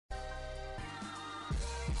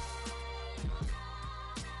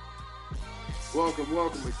Welcome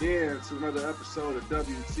again to another episode of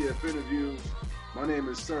WTF Interviews. My name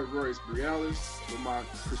is Sir Royce Brialis with my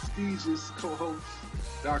prestigious co-host,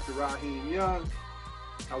 Dr. Raheem Young.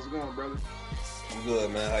 How's it going, brother? I'm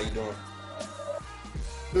good, man. How you doing?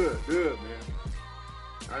 Good, man.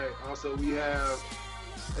 All right, also we have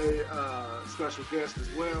a special guest as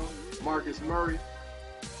well, Marcus Murray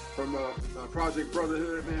from Project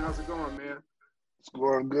Brotherhood. Man, how's it going, man? It's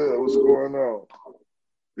going good. What's going on?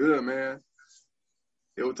 Good, man.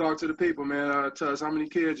 Yeah, we'll talk to the people, man. Tell us how many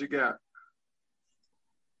kids you got.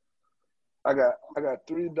 I got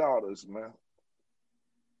three daughters, man.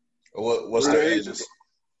 What's their ages?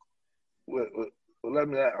 Well, let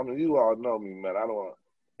me. I mean, you all know me, man. I don't want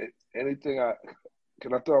anything.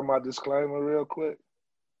 Can I throw my disclaimer real quick?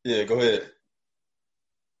 Yeah, go ahead.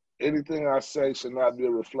 Anything I say should not be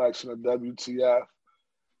a reflection of WTF.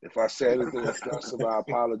 If I say anything offensive, I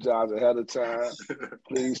apologize ahead of time.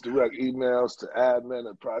 Please direct emails to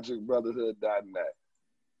admin@projectbrotherhood.net.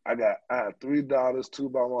 I have three daughters, two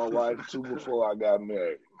by my wife, two before I got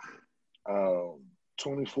married.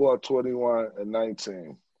 24, 21, and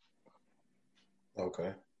 19.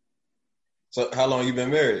 Okay. So how long you been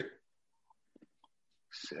married?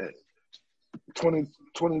 Shit.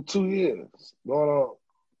 22 years. Going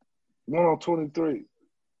on 23.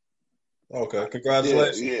 Okay,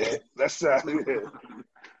 congratulations. Yeah. That's how it is.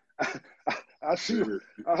 I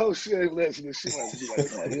hope she ain't listening. She might be like,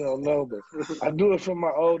 oh, you don't know, but I do it for my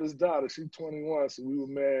oldest daughter. She's 21, so we were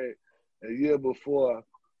married a year before,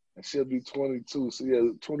 and she'll be 22. So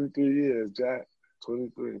yeah, 23 years, Jack.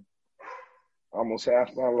 23. Almost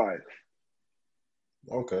half my life.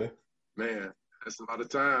 Okay. Man, that's a lot of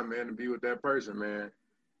time, man, to be with that person, man.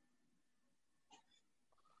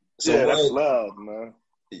 So yeah, that's love, man.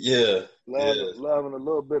 Yeah. Love and a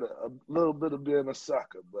little bit of being a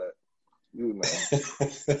sucker, but you know.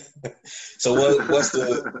 So what's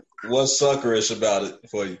suckerish about it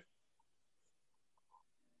for you?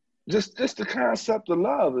 Just the concept of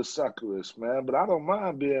love is suckerish, man. But I don't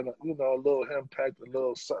mind being, a little henpecked, a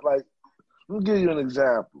little like. Let me give you an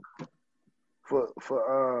example.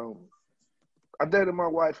 I dated my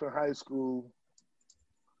wife in high school.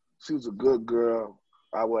 She was a good girl.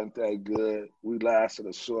 I wasn't that good. We lasted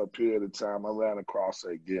a short period of time. I ran across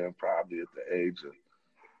her again probably at the age of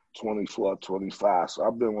 24, 25. So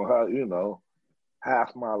I've been with her,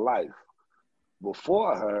 half my life.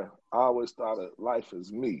 Before her, I always thought of life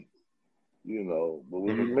as me, But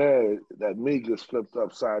when you're married, that me gets flipped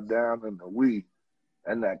upside down in the we,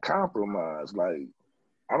 and that compromise. Like,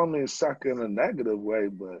 I don't mean suck in a negative way,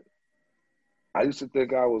 but I used to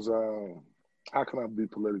think I was, how can I be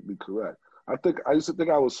politically correct? I used to think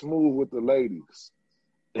I was smooth with the ladies.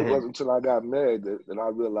 It wasn't until I got married that I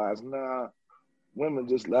realized, women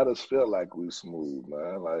just let us feel like we smooth,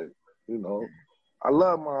 man. Like, I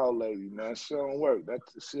love my old lady, man. She don't work.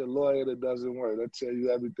 She a lawyer that doesn't work. That tell you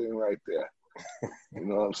everything right there. You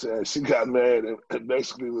know what I'm saying? She got married and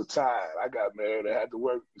basically retired. I got married and had to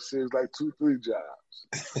work, it seems like 2-3 jobs.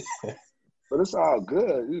 But it's all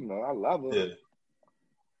good, I love her. Yeah.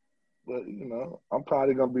 But, I'm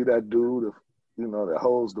probably going to be that dude, that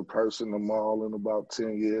holds the purse in the mall in about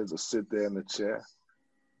 10 years or sit there in the chair.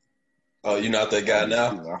 Oh, you're not that guy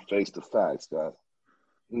now? I face the facts, guys.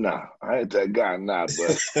 Nah, I ain't that guy now,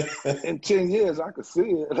 but in 10 years, I could see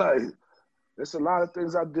it. Like, there's a lot of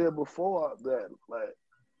things I did before that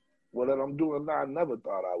I'm doing now, I never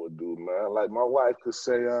thought I would do, man. Like, my wife could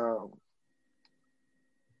say, I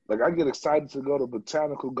get excited to go to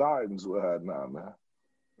botanical gardens with her now, man.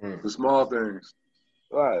 The small things.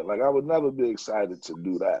 Right. Like, I would never be excited to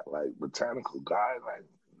do that. Like, botanical garden,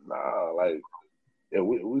 yeah,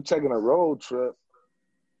 we taking a road trip.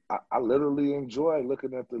 I literally enjoy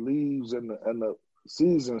looking at the leaves and the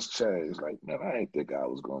seasons change. Like, man, I ain't think I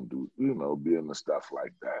was going to do, be in the stuff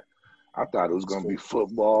like that. I thought it was going to be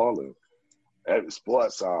football and every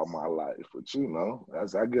sports all my life. But,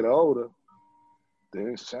 as I get older,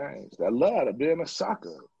 things change. That love of being a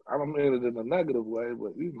sucker. I don't mean it in a negative way,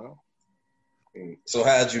 but, So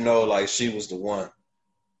how'd you know, like, she was the one?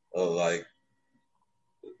 Or, like,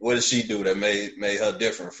 what did she do that made her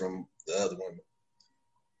different from the other women?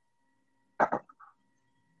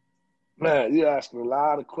 Man, you're asking a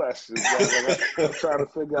lot of questions. I'm trying to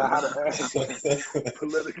figure out how to answer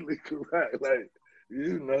politically correct. Like,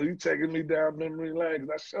 you taking me down memory lane.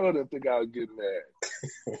 I sure didn't think I would get mad.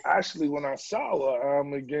 Actually, when I saw her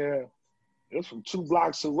again, it was from 2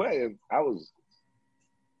 blocks away, and I was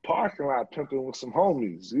parking lot pimping with some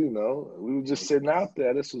homies, We were just sitting out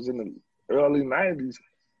there. This was in the early 90s.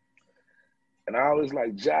 And I always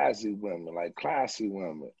like jazzy women, like classy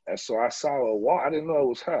women. And so I saw her walk. I didn't know it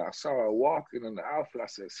was her. I saw her walking in the outfit. I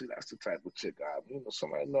said, see, that's the type of chick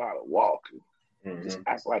somebody know how to walk and just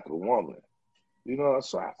act like a woman.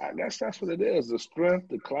 So I guess that's what it is. The strength,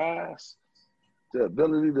 the class, the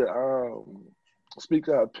ability to speak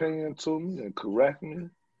her opinion to me and correct me.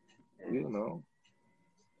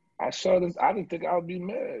 I didn't think I would be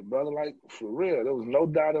married, brother. Like, for real. There was no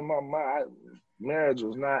doubt in my mind. Marriage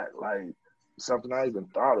was not, like, something I even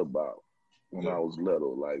thought about when I was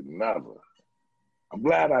little. Like, never. I'm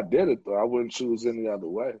glad I did it, though. I wouldn't choose any other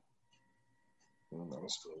way.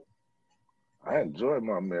 That's cool. I enjoyed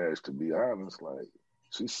my marriage, to be honest. Like,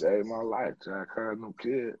 she saved my life, Jack. Her and them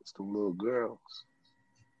kids, them little girls.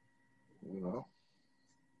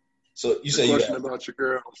 So you say question about your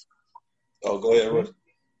girls. Oh, go ahead, Russ.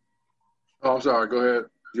 Oh, I'm sorry. Go ahead.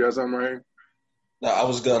 You got something right here? No, I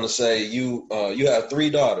was gonna say you have 3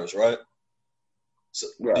 daughters, right? So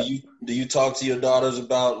right. Do you talk to your daughters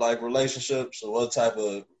about like relationships, or what type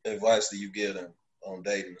of advice do you give them on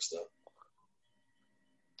dating and stuff?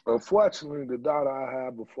 Unfortunately, the daughter I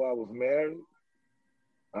had before I was married,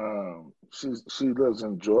 she lives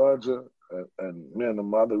in Georgia, and me and the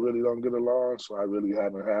mother really don't get along. So I really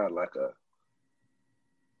haven't had like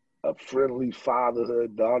a friendly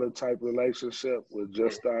fatherhood daughter type relationship. We're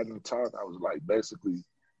just starting to talk. I was like basically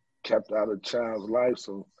kept out of child's life,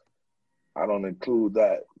 so I don't include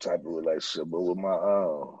that type of relationship. But with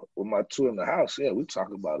my 2 in the house, yeah, we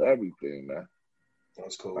talk about everything, man.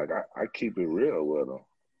 That's cool. Like I keep it real with them.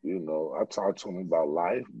 I talk to them about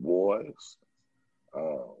life, boys,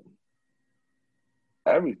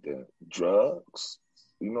 everything, drugs.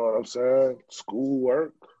 You know what I'm saying?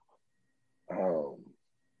 Schoolwork,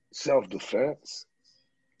 self-defense.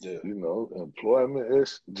 Yeah. Employment,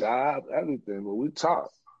 job, everything. But we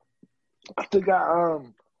talk. I think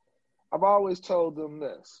I've always told them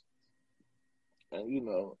this, and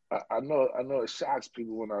I know it shocks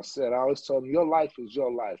people when I said. I always told them, your life is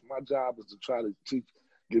your life. My job is to try to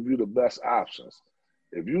give you the best options.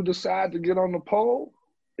 If you decide to get on the pole,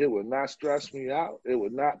 it would not stress me out. It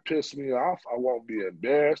would not piss me off. I won't be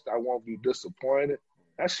embarrassed. I won't be disappointed.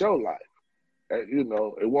 That's your life. And,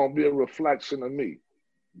 it won't be a reflection of me.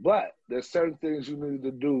 But there's certain things you need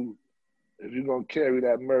to do if you're going to carry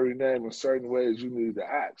that Murray name in certain ways you need to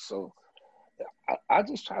act. So I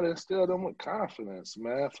just try to instill them with confidence,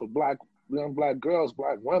 man. For young black girls,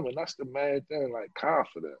 black women, that's the main thing, like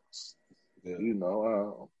confidence. Yeah.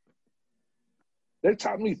 They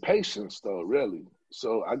taught me patience, though, really.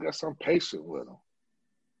 So I guess I'm patient with them.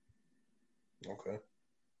 Okay.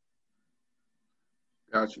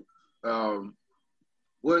 Got you.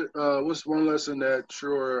 What's one lesson that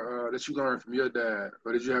you learned from your dad,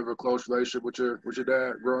 or did you have a close relationship with your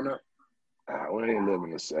dad growing up? We ain't live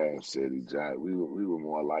in the same city, Jack. We were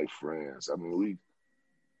more like friends. I mean,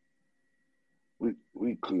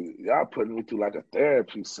 we could. Y'all putting me through like a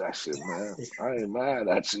therapy session, man. I ain't mad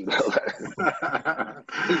at you though.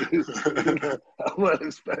 I wasn't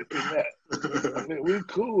expecting that. I mean, we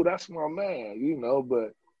cool. That's my man,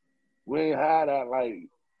 but we ain't had that like.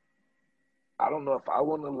 I don't know if I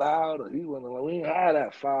wasn't allowed or he wasn't allowed. We ain't had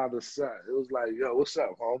that father-son. It was like, yo, what's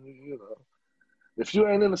up, homie? If you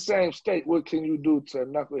ain't in the same state, what can you do to a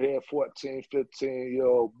knucklehead 14,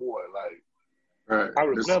 15-year-old boy? Like, right. I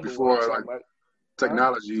remember this is before like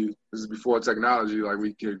technology. Huh? This is before technology. Like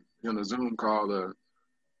we could on the Zoom call the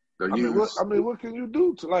youth. What can you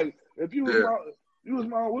do to like if you was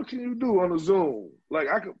my what can you do on a Zoom? Like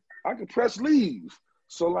I could press leave.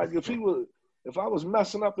 So like if I was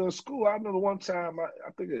messing up in school, I remember one time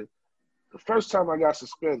I think the first time I got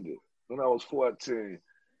suspended when I was 14.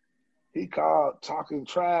 He called talking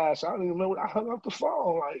trash. I don't even remember. I hung up the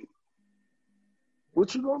phone. Like,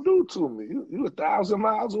 what you gonna do to me? You 1,000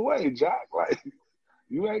 miles away, Jack. Like,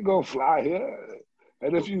 you ain't gonna fly here.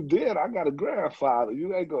 And if you did, I got a grandfather.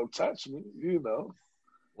 You ain't gonna touch me.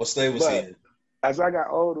 What state was he in? As I got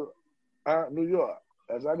older, New York.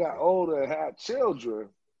 As I got older and had children,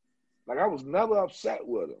 like I was never upset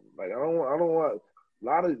with him. Like I don't want. A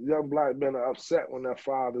lot of young black men are upset when their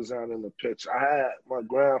fathers aren't in the picture. I had my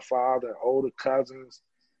grandfather and older cousins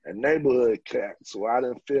and neighborhood cats, so I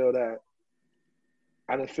didn't feel that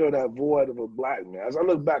void of a black man. As I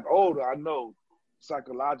look back older, I know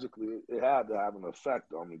psychologically it had to have an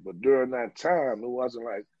effect on me. But during that time, it wasn't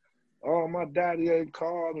like, oh, my daddy ain't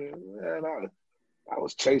called me. Man, I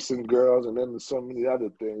was chasing girls and then so many other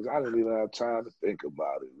things. I didn't even have time to think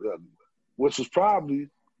about it, really, which was probably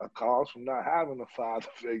a cause from not having a father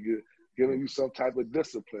figure giving you some type of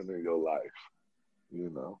discipline in your life,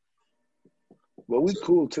 But we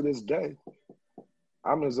cool to this day.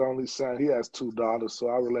 I'm his only son. He has 2 daughters, so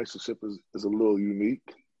our relationship is a little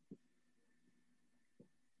unique.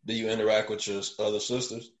 Do you interact with your other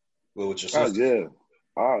sisters? Well, with your Oh sisters? yeah,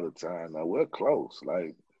 all the time. Now we're close.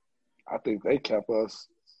 Like I think they kept us.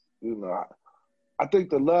 I think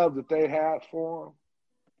the love that they had for him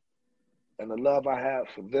and the love I had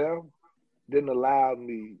for them didn't allow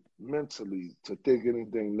me mentally to think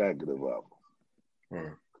anything negative of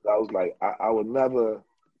them. I was like, I would never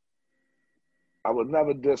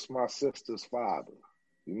diss my sister's father.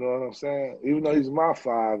 You know what I'm saying? Even though he's my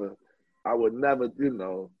father, I would never,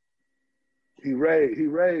 he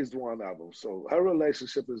raised one of them. So her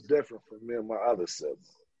relationship is different from me and my other sibling.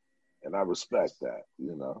 And I respect that,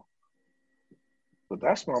 But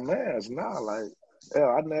that's my man's now. Like, hell,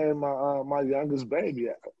 I named my youngest baby,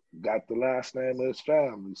 got the last name of his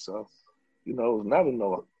family. So, it was never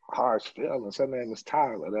no harsh feelings. Her name is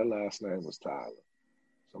Tyler. Their last name is Tyler.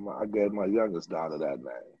 So I gave my youngest daughter that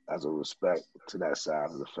name as a respect to that side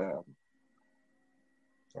of the family.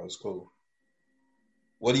 That's cool.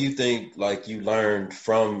 What do you think, like, you learned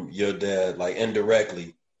from your dad, like,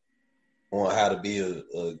 indirectly on how to be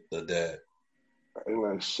a dad? I ain't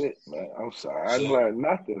learned shit, man. I'm sorry. I didn't learn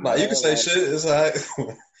nothing. No, you can say shit. It's all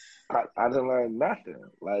right. I didn't learn nothing.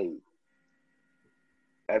 Like,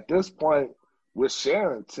 at this point, we're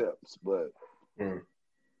sharing tips, but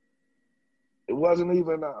it wasn't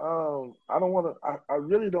even I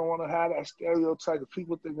really don't want to have that stereotype of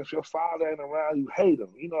people think if your father ain't around, you hate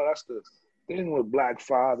him. That's the thing with Black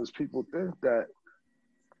fathers. People think that.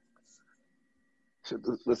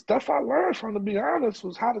 The stuff I learned from, to be honest,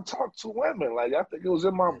 was how to talk to women. Like, I think it was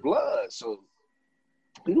in my blood. So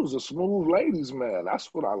he was a smooth ladies man.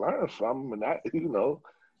 That's what I learned from him. And that,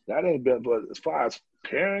 that ain't been, but as far as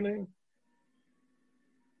parenting,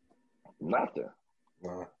 nothing.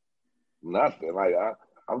 Nothing. Like,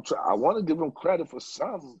 I want to give him credit for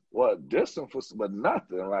something, or diss him for some, but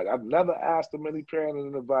nothing. Like, I've never asked him any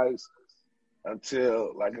parenting advice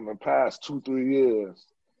until, like, in the past 2-3 years.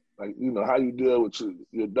 Like, how you deal with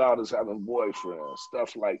your daughters having boyfriends,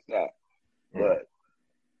 stuff like that. But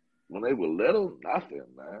when they were little, nothing,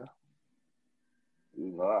 man.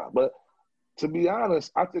 But to be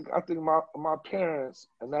honest, I think my parents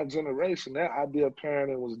and that generation, that idea of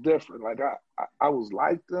parenting was different. Like, I was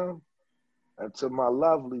like them until my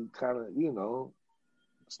lovely kind of,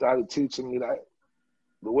 started teaching me that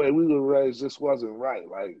the way we were raised just wasn't right.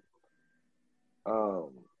 Like,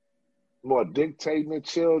 more dictating to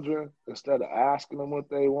children instead of asking them what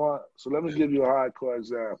they want. So let me give you a hardcore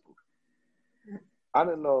example. I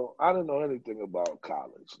didn't know anything about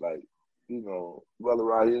college. Like, Brother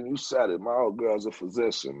Raheem, you said it. My old girl's a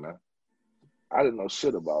physician, man. I didn't know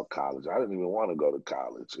shit about college. I didn't even want to go to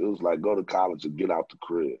college. It was like, go to college and get out the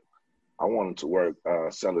crib. I wanted to work,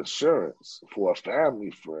 sell insurance for a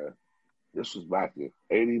family friend. This was back in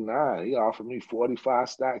 '89. He offered me 45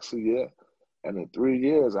 stacks a year. And in 3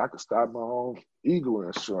 years, I could start my own Eagle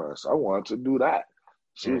insurance. I wanted to do that.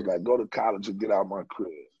 She was like, go to college and get out my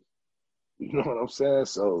crib. You know what I'm saying?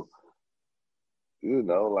 So,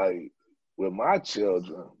 like, with my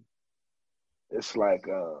children, it's like,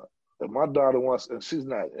 if my daughter wants, and she's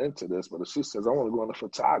not into this, but if she says, I want to go into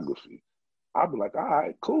photography, I'll be like, all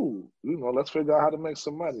right, cool. Let's figure out how to make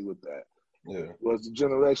some money with that. Yeah. Was the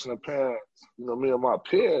generation of parents, me and my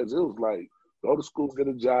peers, it was like, go to school, get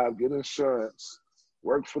a job, get insurance,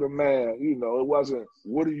 work for the man. It wasn't,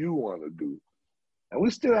 what do you want to do? And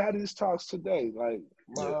we still have these talks today. Like,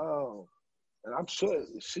 and I'm sure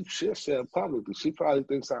she'll say it publicly. She probably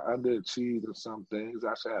thinks I underachieved in some things.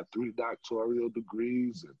 I should have 3 doctoral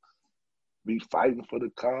degrees and be fighting for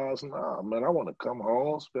the cause. Nah, man, I want to come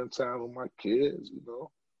home, spend time with my kids,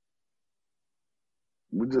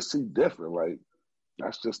 We just see different. Like,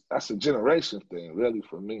 that's a generation thing, really,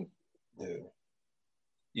 for me. Yeah.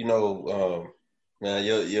 Man,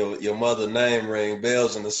 your mother name ring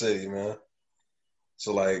bells in the city, man.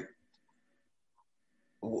 So, like,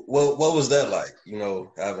 what was that like?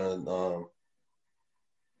 Having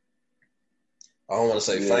I don't want to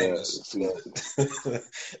say famous.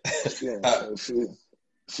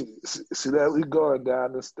 See that we going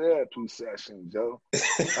down the therapy session, Joe.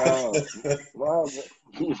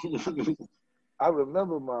 I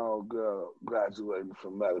remember my old girl graduating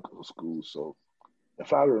from medical school, so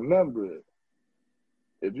if I remember it,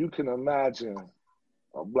 if you can imagine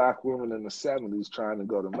a Black woman in the 70s trying to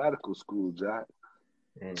go to medical school, Jack.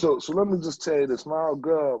 So let me just tell you this. My old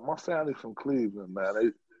girl, my family from Cleveland,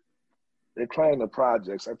 man, they claim the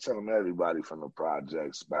projects. I tell them everybody from the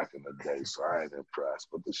projects back in the day, so I ain't impressed.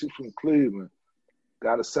 But she from Cleveland,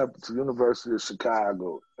 got accepted to University of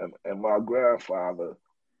Chicago, and my grandfather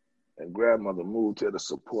and grandmother moved here to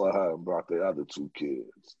support her and brought their other 2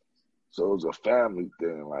 kids. So it was a family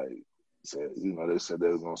thing, like, said, you know, they said they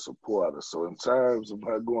were going to support her. So in terms of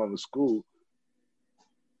her going to school,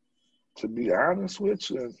 to be honest with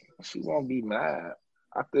you, she won't be mad.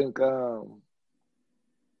 I think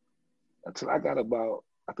until I got about,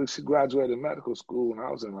 I think she graduated medical school when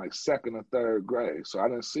I was in like 2nd or 3rd grade. So I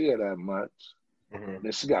didn't see her that much. Mm-hmm.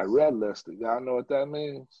 Then she got red listed. Y'all know what that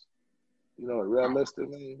means? You know what red listed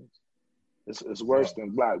means? It's worse than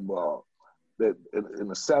blackball. That in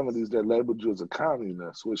the 70s, they labeled you as a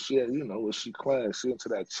communist, which she, you know, what she claimed. She into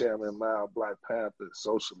that Chairman Mao, Black Panther,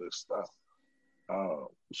 socialist stuff.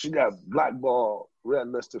 She got blackballed, red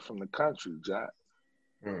listed from the country, Jack.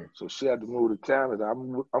 Mm. So she had to move to Canada.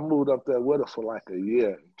 I moved up there with her for like a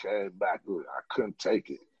year and came back. I couldn't take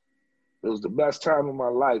it. It was the best time of my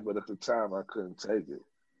life, but at the time I couldn't take it.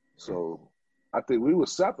 So I think we were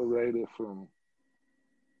separated from.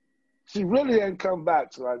 She really ain't come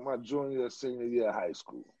back to like my junior, senior year of high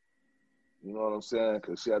school. You know what I'm saying?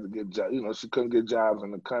 Because she had to get jobs. You know, she couldn't get jobs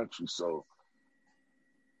in the country. So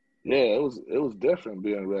yeah, it was different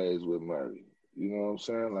being raised with Murray. You know what I'm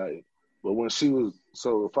saying? Like, but when she was,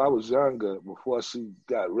 so if I was younger, before she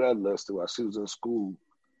got red listed while she was in school,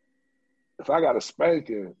 if I got a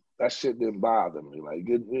spanking, that shit didn't bother me. Like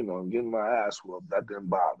getting my ass whooped, that didn't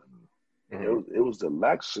bother me. Mm-hmm. It was the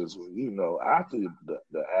lectures, you know, after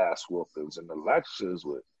the ass whoopings and the lectures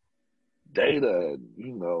with data and,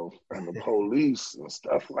 you know, and the police and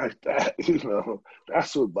stuff like that, you know,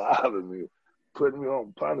 that's what bothered me, putting me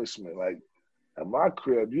on punishment. Like, at my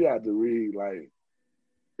crib, you had to read, like,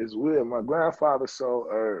 it's weird. My grandfather sold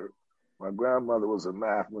herb. My grandmother was a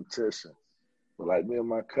mathematician. But like me and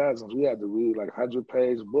my cousins, we had to read like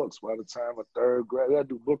 100-page books by the time of 3rd grade. We had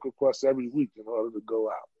to do book requests every week in order to go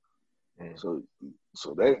out. So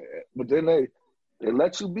but then they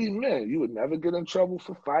let you be men. You would never get in trouble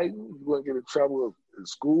for fighting. You wouldn't get in trouble in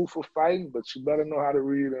school for fighting, but you better know how to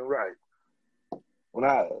read and write. When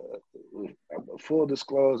full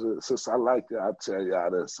disclosure, since I like it, I'll tell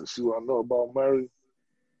y'all this. Since you want to know about Murray,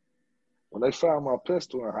 when they found my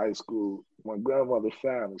pistol in high school, my grandmother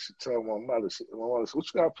found it. She told my mother, said, what you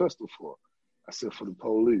got a pistol for? I said, for the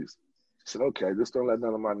police. She said, okay, just don't let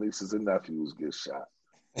none of my nieces and nephews get shot.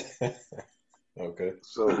 Okay.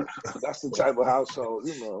 So that's the type of household,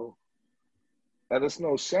 you know. And it's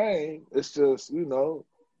no shame. It's just, you know,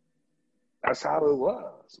 that's how it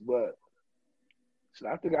was. But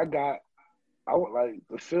I think I would like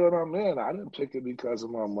the field I'm in. I didn't pick it because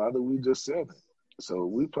of my mother. We just said it. So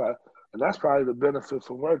and that's probably the benefit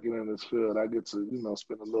from working in this field. I get to, you know,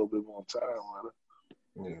 spend a little bit more time with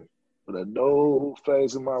it. Yeah. But at no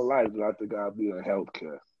phase in my life do I think I'll be in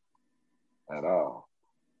healthcare at all.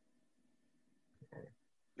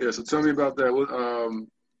 Yeah, so tell me about that.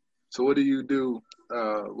 So what do you do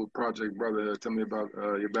with Project Brotherhood? Tell me about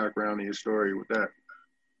your background and your story with that.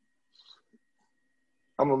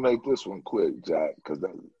 I'm going to make this one quick, Jack, because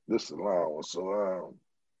this is a long one. So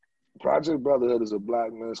Project Brotherhood is a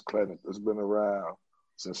Black men's clinic that's been around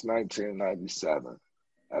since 1997.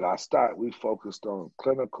 At we focused on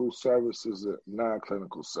clinical services and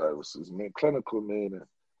non-clinical services. I mean, clinical meaning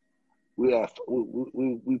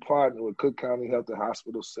we partner with Cook County Health and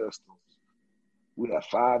Hospital Systems. We have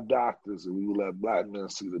 5 doctors, and we will let Black men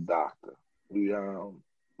see the doctor. We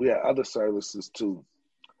have other services too.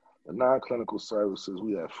 The non-clinical services,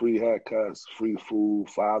 we have free haircuts, free food,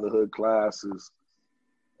 fatherhood classes,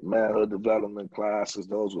 manhood development classes.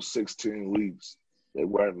 Those were 16 weeks. They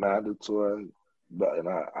weren't mandatory, but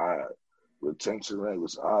our retention rate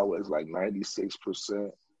was always like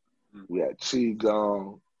 96%. We had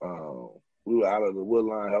Qigong. We were out of the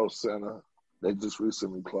Woodline Health Center. They just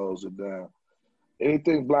recently closed it down.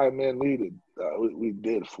 Anything Black men needed, we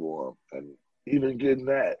did for them. And even getting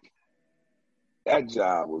that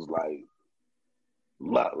job was like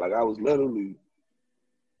I was literally,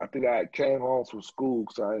 I think I came home from school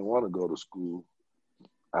because I didn't want to go to school.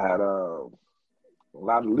 I had a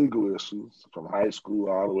lot of legal issues from high school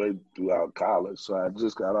all the way throughout college. So I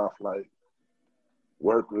just got off like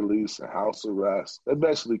work release and house arrest. They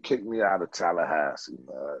basically kicked me out of Tallahassee.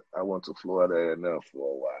 I went to Florida A&M for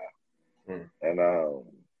a while. And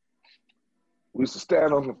we used to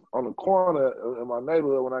stand on the corner in my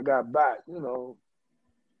neighborhood when I got back. You know,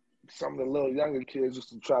 some of the little younger kids used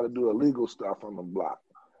to try to do illegal stuff on the block.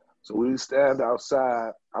 So we stand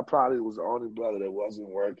outside. I probably was the only brother that wasn't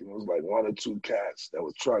working. It was like 1 or 2 cats that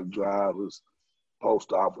were truck drivers,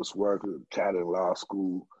 post office workers, cat in law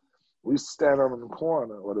school. We used to stand up in the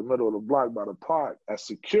corner or the middle of the block by the park as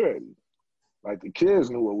security. Like the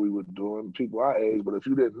kids knew what we were doing, people our age, but if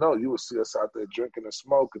you didn't know, you would see us out there drinking and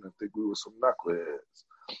smoking and think we were some knuckleheads.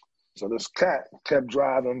 So this cat kept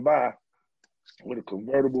driving by with a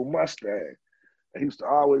convertible Mustang. And he used to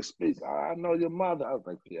always speak, I know your mother. I was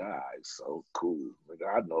like, yeah, all right, so cool. Like,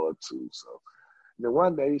 I know her too. So and then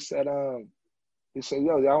one day he said,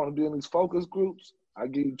 yo, y'all want to be in these focus groups? I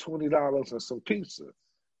give you $20 and some pizza.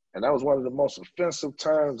 And that was one of the most offensive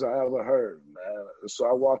terms I ever heard, man. So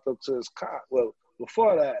I walked up to his car. Well,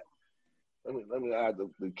 before that, let me add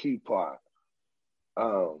the key part.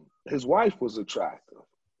 His wife was attractive.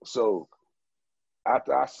 So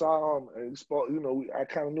after I saw him and he spoke, I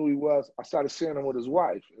kind of knew he was. I started seeing him with his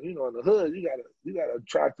wife. And, in the hood, you got an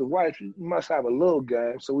attractive wife. You must have a little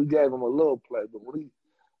game. So we gave him a little play. But when he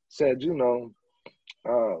said, we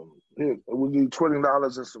need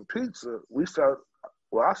 $20 and some pizza,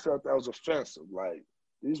 I felt that was offensive. Like,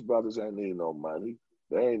 these brothers ain't need no money.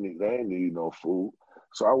 They ain't need no food.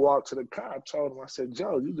 So I walked to the car. I told him, I said,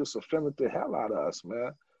 Joe, you just offended the hell out of us,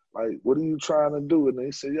 man. Like, what are you trying to do? And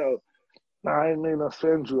he said, yo, I ain't mean to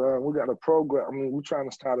offend you. We got a program. We're trying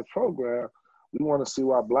to start a program. We want to see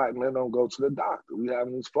why black men don't go to the doctor. We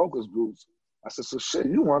having these focus groups. I said, so shit,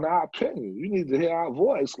 you want our opinion. You need to hear our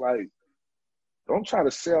voice. Like, don't try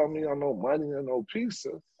to sell me on no money and no pizza.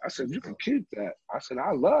 I said, you can keep that. I said,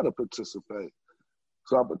 I love to participate.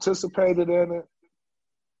 So I participated in it.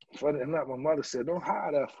 Funny enough, my mother said, don't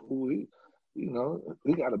hire that fool. He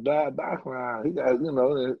got a bad background. He got,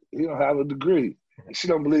 he don't have a degree. And she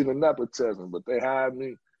don't believe in nepotism, but they hired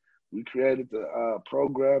me. We created the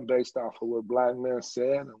program based off of what black men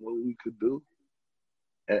said and what we could do.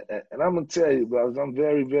 And I'm going to tell you, brothers, I'm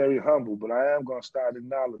very, very humble, but I am going to start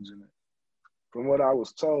acknowledging it. From what I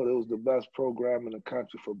was told, it was the best program in the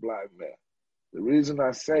country for black men. The reason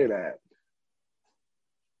I say that,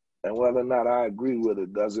 and whether or not I agree with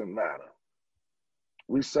it, doesn't matter.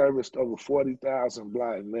 We serviced over 40,000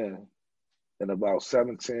 black men in about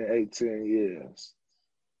 17, 18 years.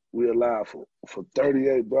 We allowed for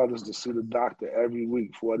 38 brothers to see the doctor every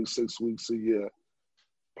week, 46 weeks a year,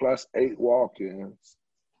 plus 8 walk-ins.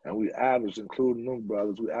 And we averaged, including them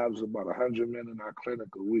brothers, we averaged about 100 men in our clinic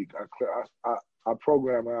a week. Our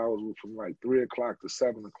program hours were from like 3 o'clock to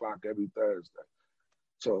 7 o'clock every Thursday.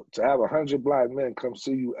 So to have 100 black men come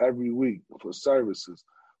see you every week for services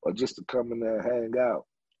or just to come in there and hang out,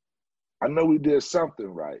 I know we did something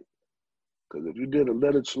right. Because if you did a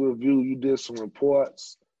literature review, you did some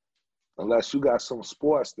reports, unless you got some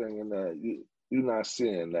sports thing in there, you're not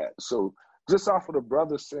seeing that. So just off of the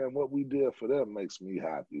brothers saying what we did for them makes me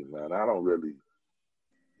happy, man. I don't really,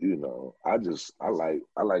 I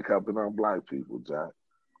like helping out black people, Jack.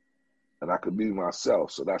 And I could be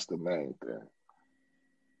myself, so that's the main thing.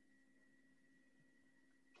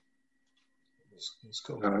 That's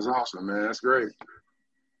cool. That's awesome, man. That's great.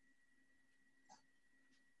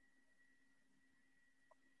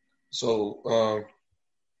 So,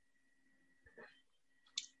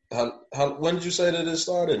 when did you say that it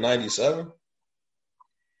started? 97?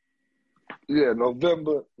 Yeah,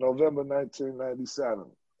 November 1997.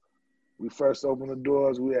 We first opened the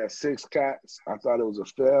doors. We had 6 cats. I thought it was a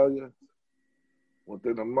failure.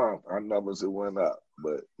 Within a month, our numbers went up.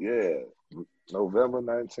 But yeah, November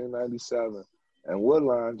 1997. And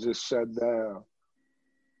Woodline just shut down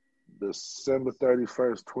December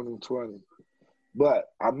 31st, 2020.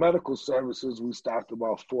 But our medical services, we stopped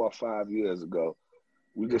about 4 or 5 years ago.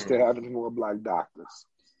 We just didn't have any more black doctors.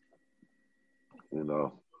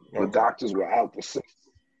 The doctors were out the system.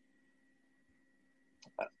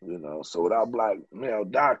 So without black male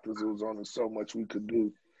doctors, it was only so much we could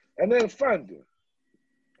do. And then funding.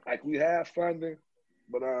 Like we have funding,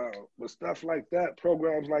 but with stuff like that,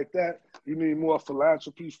 programs like that, you need more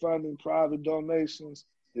philanthropy funding, private donations,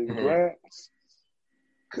 and grants.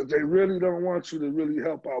 Because they really don't want you to really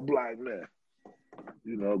help out black men.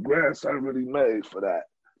 Grants aren't really made for that.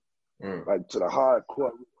 Like to the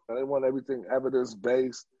hardcore. They want everything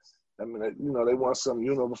evidence-based. They want some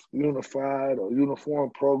unified or uniform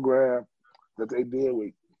program that they did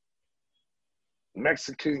with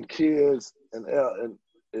Mexican kids in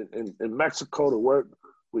Mexico to work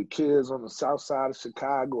with kids on the south side of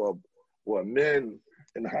Chicago or men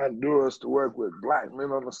in Honduras to work with black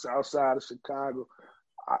men on the south side of Chicago.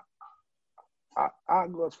 I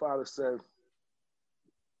go as far as say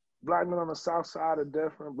black men on the south side are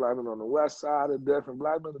different, black men on the west side are different,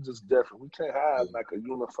 black men are just different. We can't have like a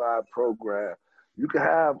unified program. You can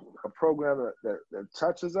have a program that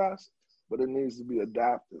touches us, but it needs to be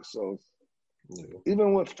adapted. So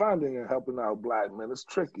even with funding and helping out black men, it's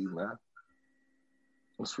tricky, man.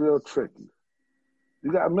 It's real tricky.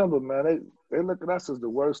 You got to remember, man, they look at us as the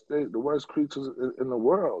worst creatures in the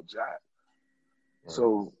world, Jack. Right.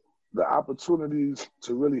 So the opportunities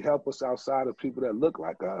to really help us outside of people that look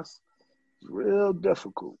like us is real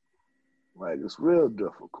difficult. Like, it's real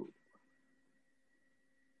difficult.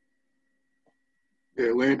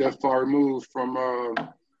 Yeah, we ain't that far removed from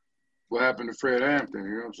what happened to Fred Hampton, you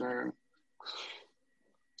know what I'm saying?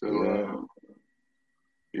 So, Yeah.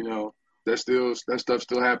 you know, that stuff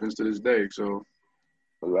still happens to this day. So,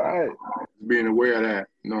 Right. being aware of that,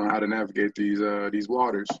 knowing how to navigate these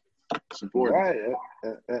waters, it's important. Right.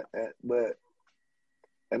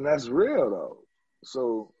 And that's real though.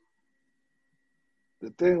 So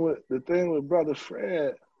the thing with Brother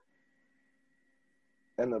Fred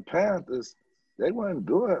and the Panthers, they weren't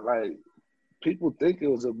doing it like people think it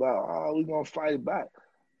was about, oh, we're gonna fight back.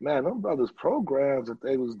 Man, them brothers programs that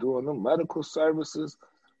they was doing, them medical services,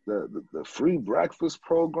 the free breakfast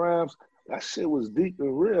programs, that shit was deep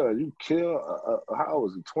and real. You kill, how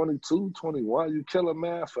was it, 22, 21? You kill a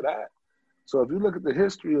man for that. So if you look at the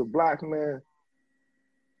history of black men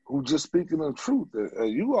who just speaking the truth,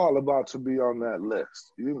 and you all about to be on that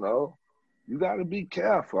list, you know, you got to be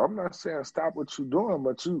careful. I'm not saying stop what you're doing,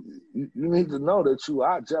 but you need to know that you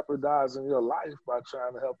are jeopardizing your life by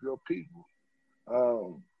trying to help your people.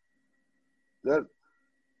 That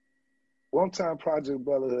one time Project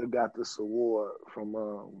Brotherhood got this award from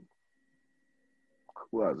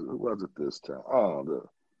who was it this time? Oh,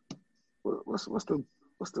 what's the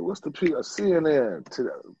CNN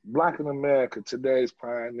to Black in America, Today's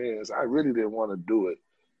Pioneers. I really didn't want to do it.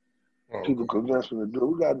 People convinced me to do it.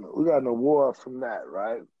 We got an award from that,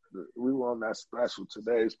 right? We won that special,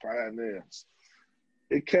 Today's Pioneers.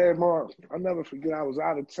 It came on. I'll never forget. I was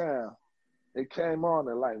out of town. It came on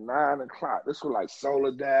at like 9 o'clock. This was like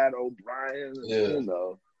Soledad O'Brien. Yeah. You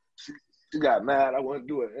know, she got mad. I wouldn't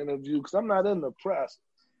do an interview because I'm not in the press.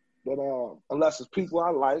 But unless it's people I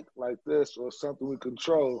like this, or something we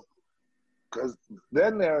control, because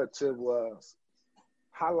their narrative was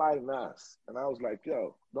highlighting us. And I was like,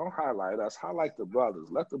 yo, don't highlight us. Highlight the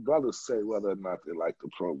brothers. Let the brothers say whether or not they like the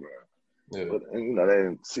program. Yeah. But, and, you know, they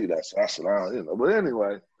didn't see that. So I said, you know. But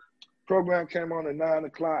anyway, program came on at 9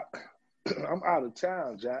 o'clock. I'm out of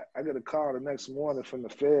town, Jack. I get a call the next morning from the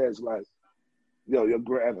feds like, yo, your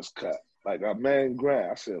grant is cut. Like our main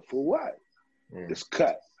grant. I said, for what? It's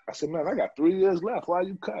cut. I said, man, I got 3 years left. Why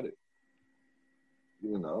you cut it?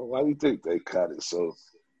 You know, why do you think they cut it? So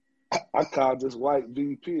I called this white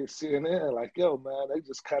VP at CNN like, yo, man, they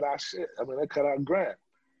just cut our shit. I mean, they cut our grant.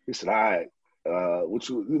 He said, all right,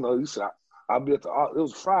 he said, I'll be at it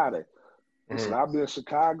was Friday. He said, I'll be in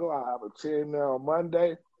Chicago. I'll have a team there on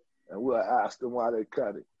Monday, and we'll ask them why they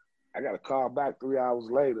cut it. I got a call back 3 hours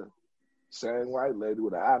later. Same white lady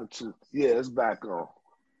with an attitude. Yeah, it's back on.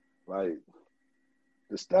 Like,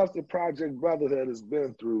 the stuff that Project Brotherhood has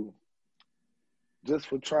been through just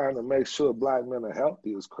for trying to make sure black men are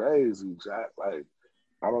healthy is crazy, Jack. Like,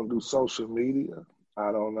 I don't do social media.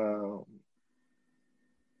 I don't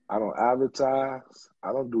advertise.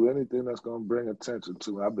 I don't do anything that's going to bring attention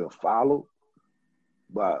to me. I've been followed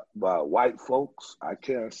by white folks. I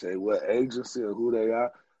can't say what agency or who they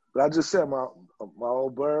are. But I just said my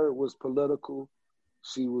old bird was political.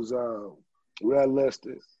 She was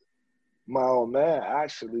realistic. My old man,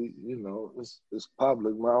 actually, you know, it's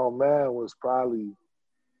public. My old man was probably,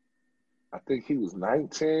 I think he was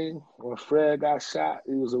 19 when Fred got shot.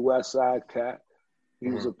 He was a West Side cat. He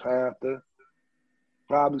was a Panther.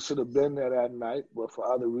 Probably should have been there that night, but for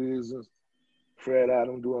other reasons, Fred had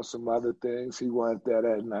him doing some other things. He wasn't there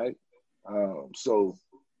that night. So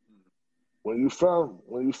when you're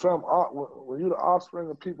the offspring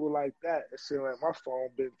of people like that, it seems like my phone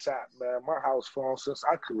been tapped, man. My house phone since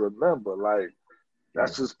I could remember. Like,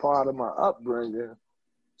 that's just part of my upbringing.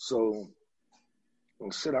 So,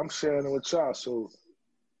 shit, I'm sharing it with y'all. So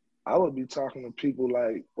I would be talking to people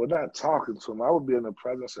like, well, not talking to them. I would be in the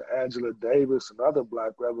presence of Angela Davis and other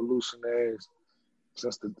black revolutionaries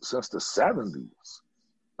since the 70s.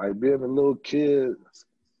 Like, being a little kid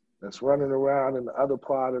that's running around in the other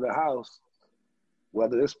part of the house,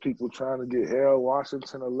 whether it's people trying to get Harold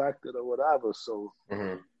Washington elected or whatever. So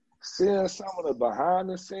seeing some of the behind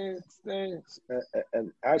the scenes things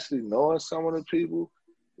and actually knowing some of the people,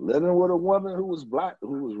 living with a woman who was black,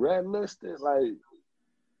 who was red listed, like,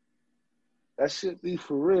 that shit be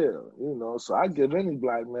for real, you know. So I give any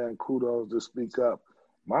black man kudos to speak up.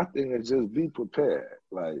 My thing is just be prepared.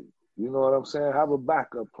 Like, you know what I'm saying? Have a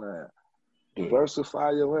backup plan.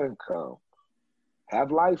 Diversify your income.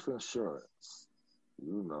 Have life insurance.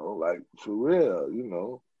 You know, like, for real, you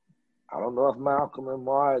know. I don't know if Malcolm and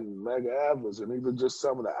Martin, Medgar Evers, and even just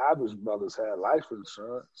some of the Average brothers had life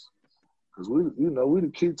insurance. Because we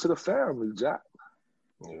the key to the family, Jack.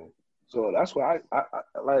 Yeah. So that's why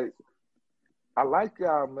I like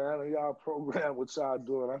y'all, man, and y'all program what y'all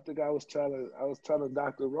doing. I think I was telling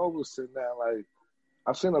Dr. Roberson that, like,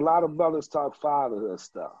 I've seen a lot of brothers talk fatherhood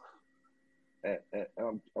stuff. And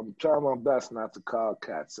I'm trying my best not to call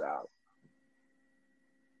cats out.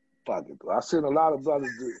 Fuck it, though. I've seen a lot of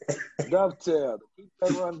brothers do Dovetail. The people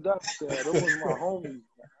that run Dovetail, them was my homies,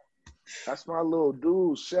 man. That's my little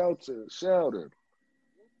dude, Sheldon.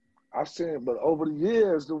 I've seen, but over the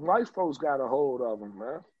years, the white folks got a hold of him,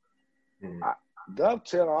 man. Mm-hmm.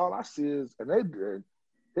 Dovetail, all I see is, and they did,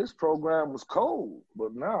 his program was cold,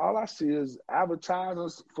 but now all I see is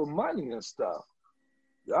advertisers for money and stuff.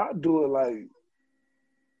 Y'all do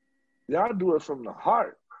it from the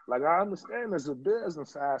heart. Like, I understand there's a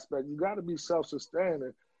business aspect. You got to be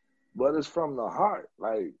self-sustaining, but it's from the heart.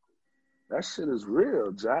 Like, that shit is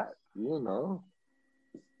real, Jack, you know?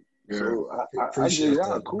 Yeah. So I give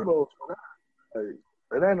y'all kudos for that. Like,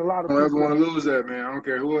 it ain't a lot of people. I don't ever want to lose that, man. I don't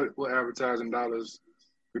care what advertising dollars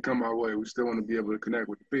could come our way. We still want to be able to connect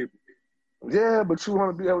with the people. Yeah, but you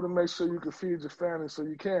want to be able to make sure you can feed your family so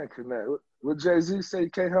you can connect. What Jay-Z say, you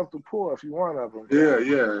can't help the poor if you one of them.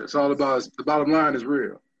 Yeah. It's all about, the bottom line is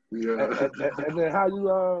real. Yeah. And then how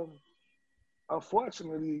you,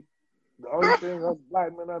 unfortunately, the only thing us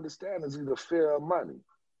black men understand is either fear or money.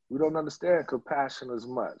 We don't understand compassion as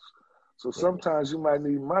much. So sometimes you might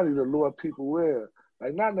need money to lure people in.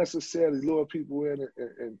 Like, not necessarily lure people in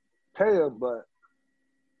and pay them, but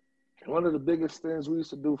one of the biggest things we used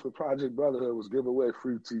to do for Project Brotherhood was give away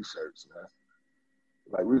free T-shirts, man.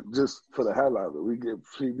 Like, we just, for the hell of it, we get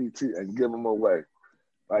free BT and give them away.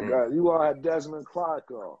 Like, you all had Desmond Clark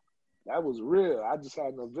on. That was real. I just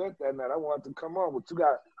had an event that night. I wanted to come on, but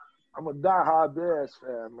I'm a diehard Bears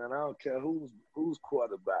fan, man. I don't care who's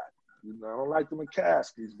quarterback. You know, I don't like the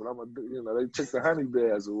McCaskies, but they took the Honey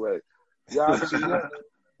Bears away. Y'all too young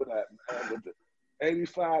for that, man. But the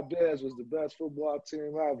 85 Bears was the best football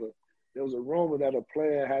team ever. There was a rumor that a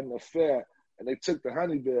player had an affair, and they took the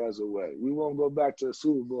Honey Bears away. We won't go back to the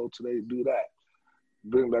Super Bowl till they do that.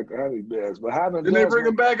 Bring back the Honey Bears. But didn't they bring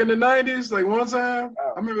them back in the 90s, like one time?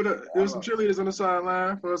 I remember there was some cheerleaders on the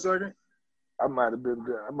sideline for a second. I might have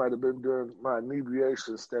been during my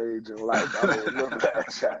inebriation stage in life. I don't remember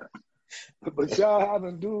that shot. But y'all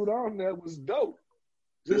having dude on there was dope.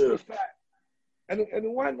 Just the fact. And it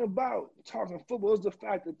wasn't about talking football. It was the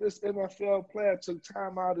fact that this NFL player took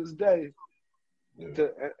time out his day.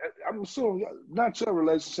 I'm assuming, not your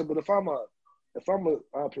relationship, but if I'm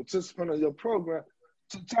a participant in your program,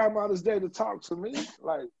 took time out his day to talk to me,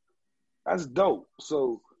 like, that's dope.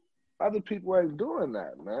 So other people ain't doing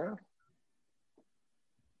that, man.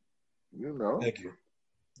 You know. Thank you.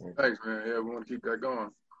 Thanks, man. Yeah, we want to keep that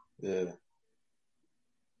going. Yeah.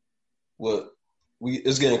 Well,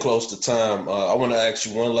 it's getting close to time. I want to ask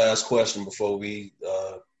you one last question before we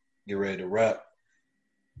get ready to wrap.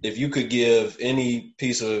 If you could give any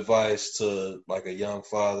piece of advice to, like, a young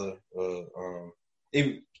father,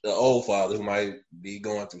 even an old father who might be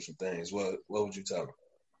going through some things, what would you tell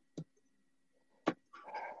them?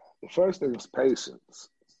 The first thing is patience.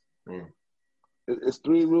 It's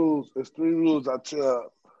three rules. It's three rules I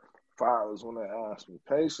tell fathers when they ask me.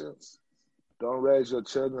 Patience, don't raise your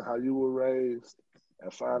children how you were raised,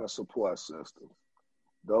 and find a support system.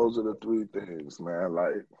 Those are the three things, man.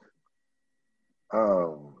 Like,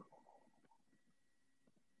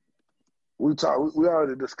 we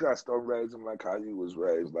already discussed on raising like how you was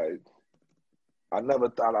raised. Like, I never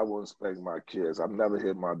thought I wouldn't spank my kids. I've never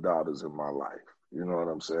hit my daughters in my life. You know what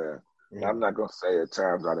I'm saying? Mm-hmm. I'm not gonna say at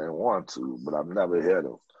times I didn't want to, but I've never hit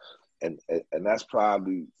them. And that's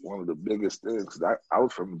probably one of the biggest things. I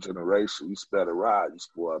was from a generation, you spare the rod, you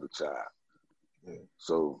spoil the child. Yeah.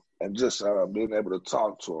 So, and just being able to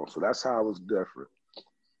talk to them. So that's how it was different.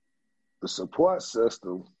 The support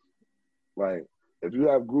system, like, if you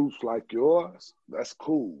have groups like yours, that's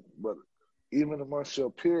cool. But even amongst your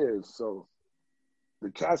peers, so the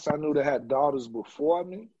cats I knew that had daughters before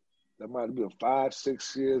me, that might have been 5,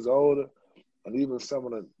 6 years older, and even some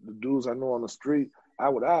of the dudes I know on the street, I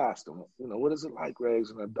would ask them, you know, what is it like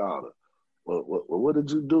raising a daughter? Well, what did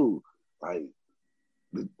you do? Like,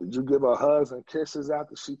 did you give her hugs and kisses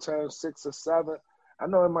after she turned 6 or 7? I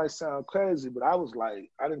know it might sound crazy, but I was like,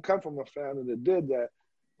 I didn't come from a family that did that.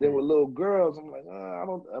 They were little girls. I'm like,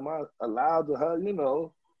 am I allowed to hug? You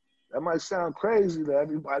know, that might sound crazy to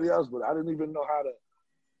everybody else, but I didn't even know how to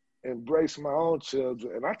embrace my own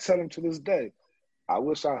children. And I tell them to this day, I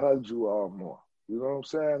wish I hugged you all more. You know what I'm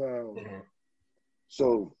saying?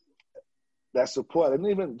 So that support, and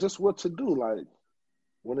even just what to do, like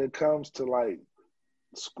when it comes to like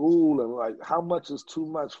school and like how much is too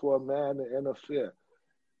much for a man to interfere.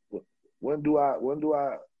 When do I,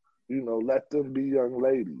 let them be young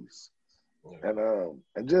ladies,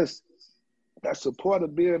 and just that support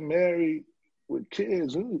of being married with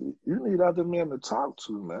kids. You need other men to talk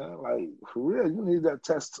to, man. Like for real, you need that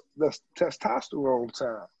testosterone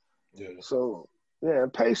time. Yeah. So yeah,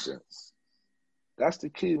 and patience. That's the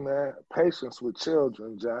key, man. Patience with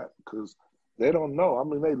children, Jack, because they don't know. I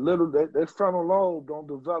mean, their frontal lobe don't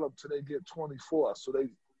develop till they get 24. So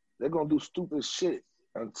they're gonna do stupid shit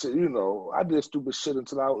until, I did stupid shit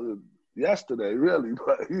until I was yesterday, really,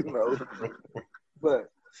 but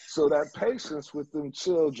but so that patience with them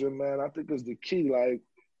children, man, I think is the key. Like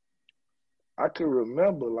I can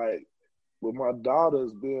remember, like with my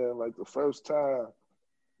daughters being like the first time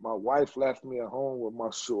my wife left me at home with my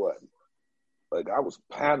shorty. Like I was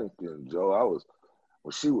panicking, Joe.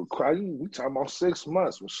 When she would cry, we talking about 6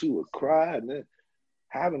 months, when she would cry and then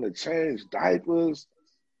having to change diapers,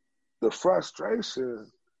 the frustration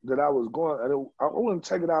that I was going, and I wouldn't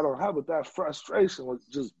take it out on her, but that frustration was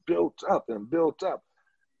just built up and built up.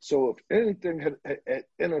 So if anything had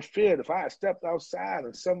interfered, if I had stepped outside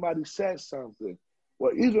and somebody said something,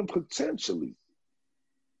 or even potentially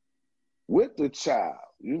with the child,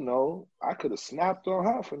 I could have snapped on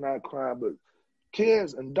her for not crying, but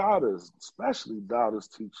kids and daughters, especially daughters,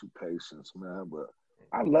 teach you patience, man. But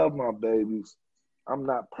I love my babies. I'm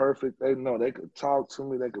not perfect. They know they could talk to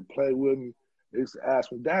me. They could play with me. They used to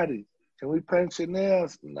ask me, Daddy, can we paint your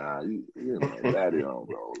nails? Nah, Daddy don't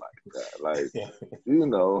roll like that. Like,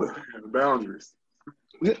 The boundaries.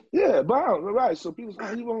 Yeah, boundaries, right. So people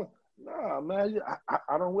say, nah, man,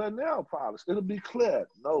 I don't wear nail polish. It'll be clear.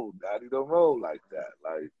 No, Daddy don't roll like that.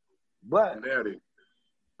 Like, but Daddy.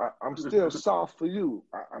 I'm still soft for you.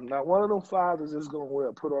 I'm not one of them fathers that's going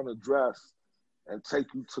to put on a dress and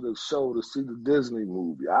take you to the show to see the Disney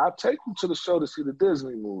movie. I'll take you to the show to see the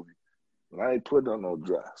Disney movie, but I ain't putting on no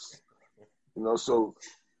dress. So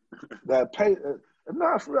that pay. And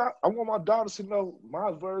not for that, I want my daughters to know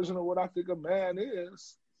my version of what I think a man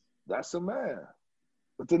is. That's a man.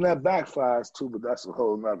 But then that backfires too, but that's a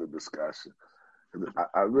whole nother discussion.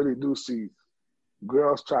 I really do see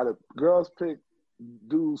girls pick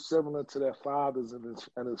dudes similar to their fathers and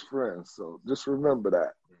his friends. So just remember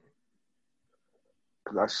that.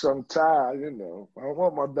 Because sometimes, I don't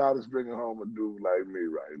want my daughters bringing home a dude like me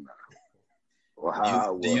right now. Or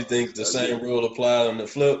do you think the same rule applies on the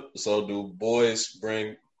flip? So do boys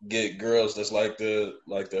get girls that's like their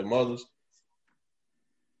mothers?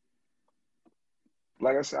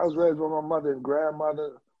 Like I said, I was raised by my mother and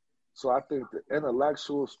grandmother. So I think the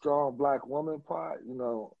intellectual, strong black woman part,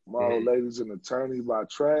 my old lady's an attorney by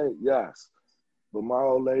trade, yes. But my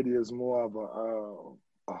old lady is more of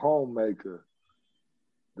a homemaker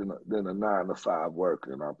than a 9-to-5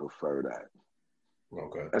 worker, and I prefer that.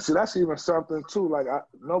 Okay. And see, that's even something too. Like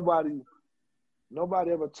nobody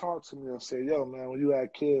ever talked to me and said, "Yo, man, when you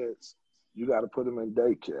have kids, you got to put them in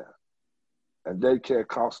daycare, and daycare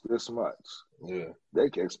costs this much." Yeah.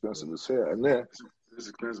 Daycare expensive as hell, and then. It's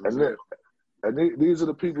expensive as hell. And these are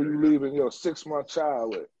the people you leaving your 6-month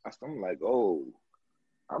child with. I'm like, oh,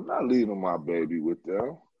 I'm not leaving my baby with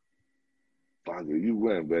them. Father, you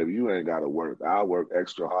win, baby. You ain't got to work. I'll work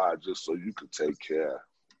extra hard just so you could take care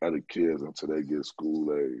of the kids until they get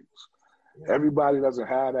school age. Yeah. Everybody doesn't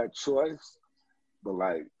have that choice, but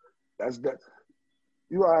like, that's that.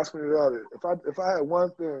 You asked me earlier, if I had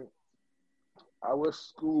one thing, I wish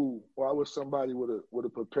somebody would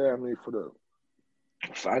have prepared me for the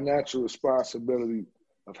financial responsibility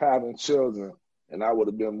of having children, and I would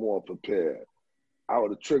have been more prepared. I would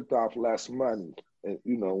have tricked off less money, and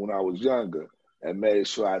when I was younger, and made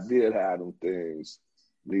sure I did have them things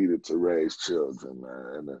needed to raise children,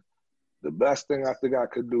 man. And the best thing I think I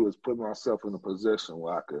could do is put myself in a position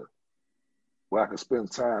where I could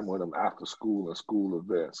spend time with them after school and school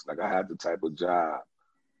events. Like I had the type of job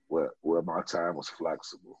where my time was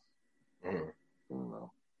flexible.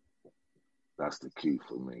 That's the key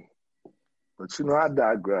for me. But I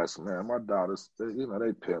digress, man. My daughters,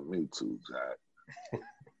 they pimp me too, Jack.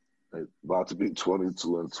 They about to be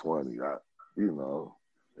 22 and 20.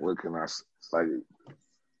 What can I like?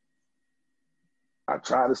 I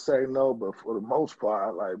try to say no, but for the most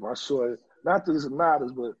part, like my shorty, not that it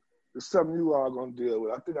matters, but it's something you all gonna deal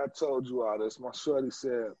with. I think I told you all this. My shorty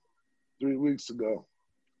said 3 weeks ago,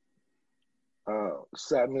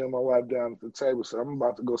 sat me and my wife down at the table, said, I'm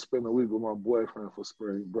about to go spend a week with my boyfriend for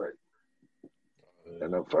spring break.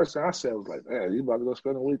 And the first thing I said was like, man, you about to go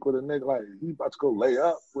spend a week with a nigga? Like, you about to go lay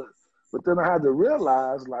up? But then I had to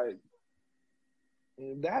realize, like,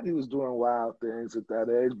 Daddy was doing wild things at that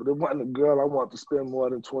age, but it wasn't a girl I want to spend more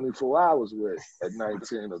than 24 hours with at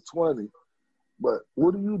 19 or 20. But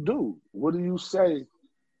what do? What do you say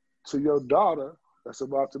to your daughter that's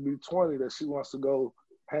about to be 20 that she wants to go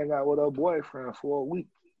hang out with her boyfriend for a week?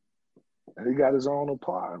 And he got his own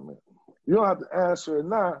apartment. You don't have to answer it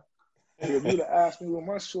now. If you'd have asked me when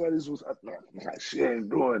my shorties was, like, she ain't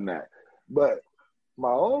doing that. But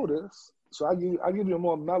my oldest, so I give you a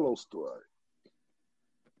more mellow story.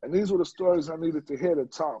 And these were the stories I needed to hear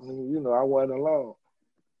that taught me, you know, I wasn't alone.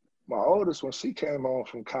 My oldest, when she came home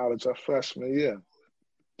from college her freshman year,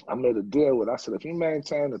 I made a deal with her. I said, if you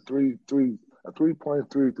maintain a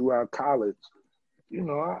 3.3 throughout college, you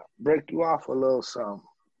know, I'll break you off a little something.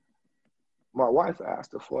 My wife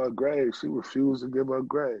asked her for a grade. She refused to give her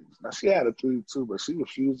grades. Now, she had a 3.2, but she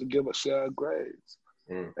refused to give her grades.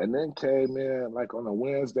 And then came in like on a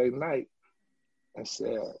Wednesday night and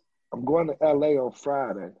said, I'm going to LA on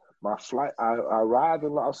Friday. My flight, I arrived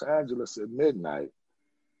in Los Angeles at midnight.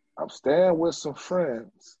 I'm staying with some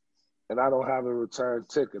friends and I don't have a return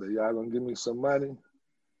ticket. Are y'all gonna give me some money?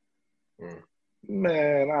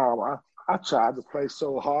 Man, I tried to play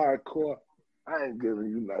so hardcore. I ain't giving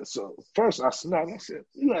you nothing. So first I snapped. I said,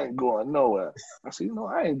 you ain't going nowhere. I said, you know,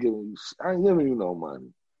 I ain't giving you no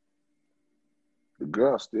money. The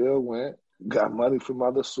girl still went, got money from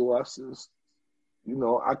other sources. You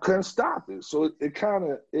know, I couldn't stop it. So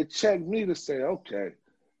it checked me to say, okay,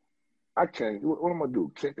 I can't, what am I gonna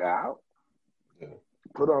do? Kick her out? Yeah.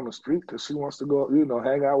 Put her on the street because she wants to go, you know,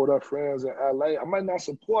 hang out with her friends in LA. I might not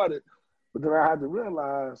support it, but then I had to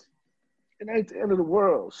realize it ain't the end of the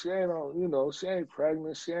world. She ain't on, you know, she ain't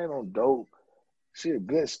pregnant. She ain't on dope. She a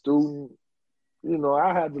good student. You know,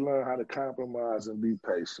 I had to learn how to compromise and be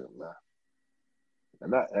patient, man.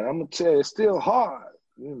 And I'm going to tell you, it's still hard.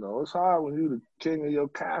 You know, it's hard when you're the king of your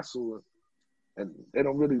castle and they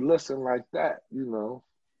don't really listen like that, you know.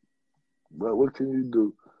 But what can you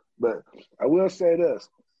do? But I will say this.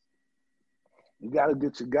 You got to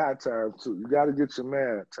get your guy time, too. You got to get your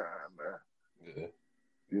man time, man. Yeah.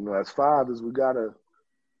 You know, as fathers, we got to,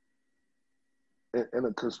 in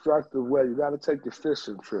a constructive way, you got to take your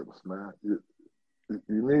fishing trips, man. You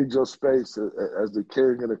need your space as the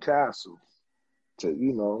king of the castle to,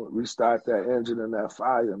 you know, restart that engine and that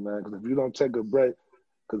fire, man. Because if you don't take a break,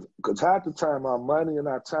 because half the time our money and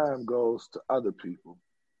our time goes to other people.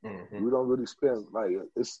 Mm-hmm. We don't really spend, like,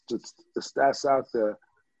 it's just the stats out there,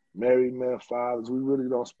 married men, fathers, we really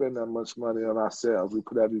don't spend that much money on ourselves. We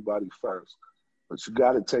put everybody first. But you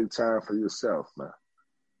got to take time for yourself, man.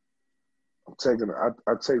 I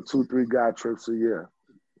take 2-3 guy trips a year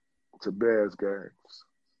to Bears games,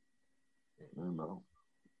 you know.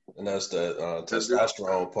 And that's that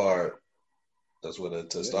testosterone part. That's where the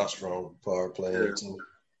testosterone part playing too.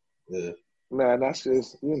 Yeah. Man, that's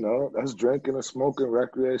just, you know, that's drinking and smoking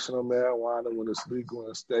recreational marijuana when it's legal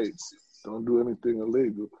in states. Don't do anything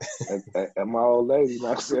illegal. And my old lady,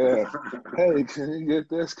 I said, hey, can you get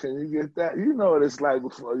this? Can you get that? You know what it's like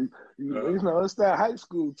before you know, it's that high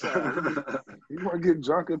school time. You want to get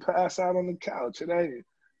drunk and pass out on the couch. It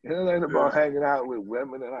ain't about hanging out with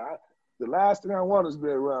women. And the last thing I want is be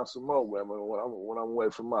around some more women when I'm away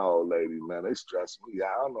from my old lady, man. They stress me out.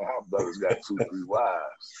 I don't know how brothers got 2-3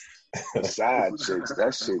 wives. Side chicks,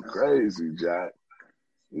 that shit crazy, Jack.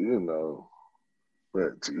 You know.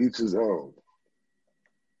 But to each his own.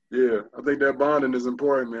 Yeah, I think that bonding is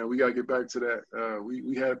important, man. We got to get back to that.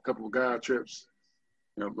 We had a couple of guy trips.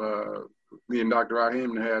 You know, me and Dr.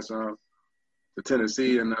 Raheem had some to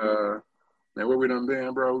Tennessee, and man, where we done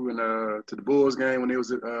been, bro? We went to the Bulls game when he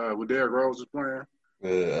was when Derrick Rose was playing.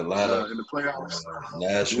 Atlanta in the playoffs.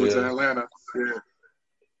 Nashville. We went to Atlanta. Yeah.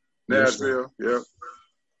 Nashville. Yep.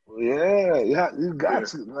 Yeah, you got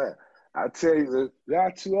to, man. I tell you,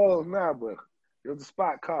 y'all too old now, but there's a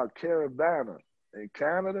spot called Caribana in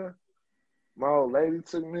Canada. My old lady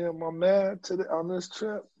took me and my man on this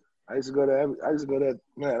trip. I used to go there.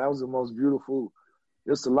 Man, that was the most beautiful.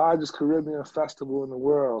 It's the largest Caribbean festival in the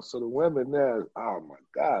world. So the women there, oh my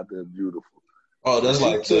God, they're beautiful. Oh, that's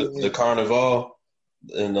like the Carnival.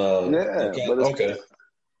 And okay.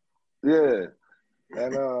 Yeah,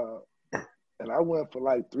 and I went for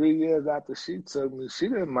like 3 years after she took me. She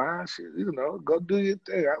didn't mind. She, you know, go do your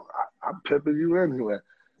thing. I'm pimping you anyway.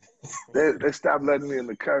 They stopped letting me in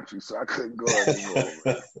the country, so I couldn't go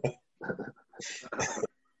anymore.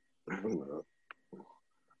 You know,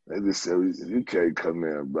 they just said, you can't come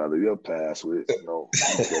in, brother. You're past with no,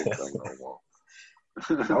 you can't come no more.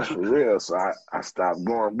 I'm for real, so I stopped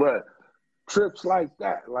going. But trips like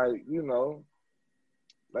that, like, you know,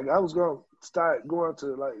 Like I was gonna start going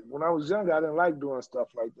to, like, when I was younger, I didn't like doing stuff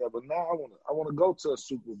like that, but now I wanna go to a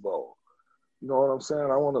Super Bowl. You know what I'm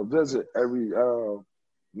saying? I want to visit every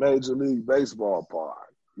Major League Baseball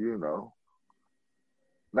park. You know,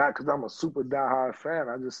 not because I'm a super diehard fan.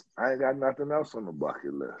 I ain't got nothing else on the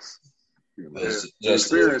bucket list. You know?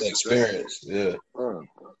 Just the experience. Yeah. All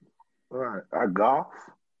right. I golf.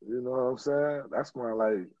 You know what I'm saying?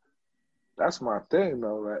 That's my thing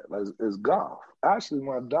though. Like is golf. Actually,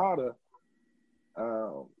 my daughter,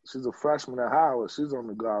 she's a freshman at Howard. She's on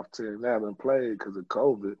the golf team. They haven't played because of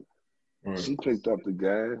COVID. She picked up the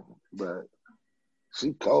game, but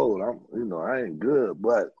she cold. I ain't good,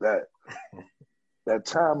 but that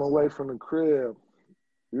time away from the crib,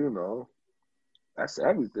 you know, that's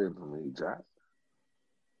everything for me, Jack.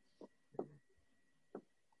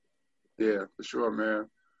 Yeah, for sure, man.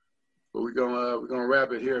 But we're gonna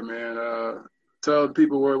wrap it here, man. Tell the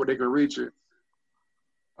people where they can reach it.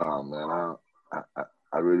 Oh man,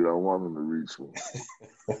 I really don't want them to reach me.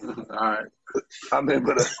 All right. I'm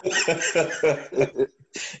able to. The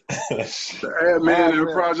admin at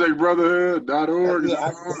projectbrotherhood.org.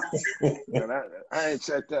 I ain't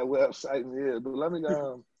checked that website in years, but let me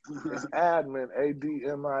go. It's admin,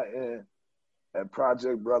 ADMIN, at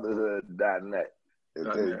projectbrotherhood.net.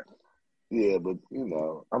 Yeah, but, you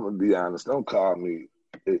know, I'm going to be honest. Don't call me.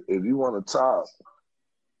 If you want to talk,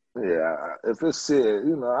 yeah, if it's said,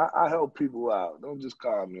 you know, I help people out. Don't just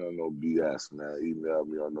call me on no BS, man. Email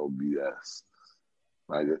me on no BS.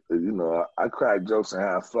 Like, you know, I crack jokes and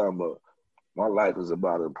have fun, but my life is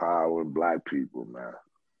about empowering Black people, man.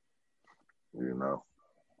 You know?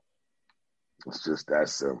 It's just that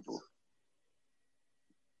simple.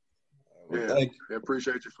 Yeah, I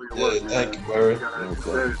appreciate you for your work, man. Thank you, Murray.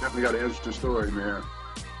 Definitely got an interesting story, man.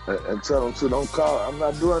 And tell them, too, don't call. I'm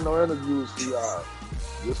not doing no interviews for y'all.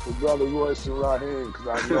 Just for Brother Royce and Raheem, because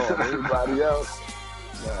I know anybody else,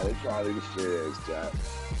 nah, they probably the feds, Jack.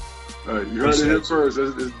 You heard it here first.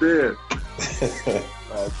 It's dead.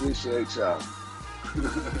 I appreciate y'all.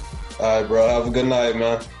 All right, bro. Have a good night,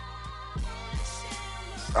 man.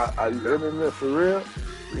 Are you ending it for real?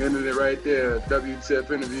 We ended it right there. WTF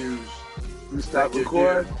Interviews. You stop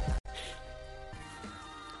recording?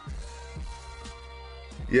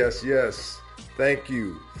 Yes. Thank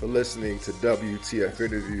you for listening to WTF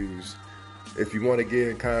Interviews. If you want to get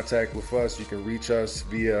in contact with us, you can reach us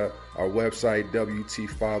via our website,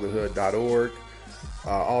 WTfatherhood.org.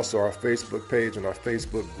 Also, our Facebook page and our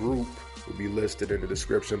Facebook group will be listed in the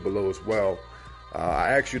description below as well. I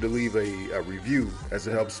ask you to leave a review as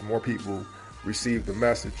it helps more people receive the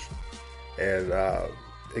message. And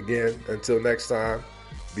again, until next time,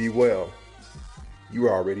 be well. You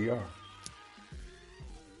already are.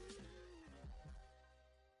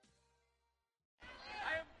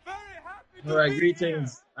 All right,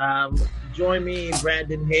 greetings. Join me,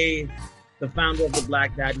 Brandon Hayes, the founder of the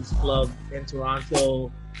Black Daddies Club in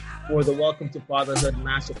Toronto, for the Welcome to Fatherhood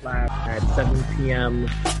Masterclass at 7 p.m.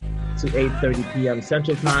 to 8:30 p.m.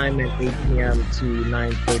 Central Time and 8 p.m. to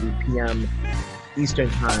 9:30 p.m. Eastern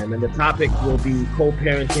Time. And the topic will be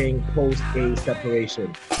co-parenting post a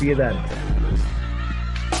separation. See you then.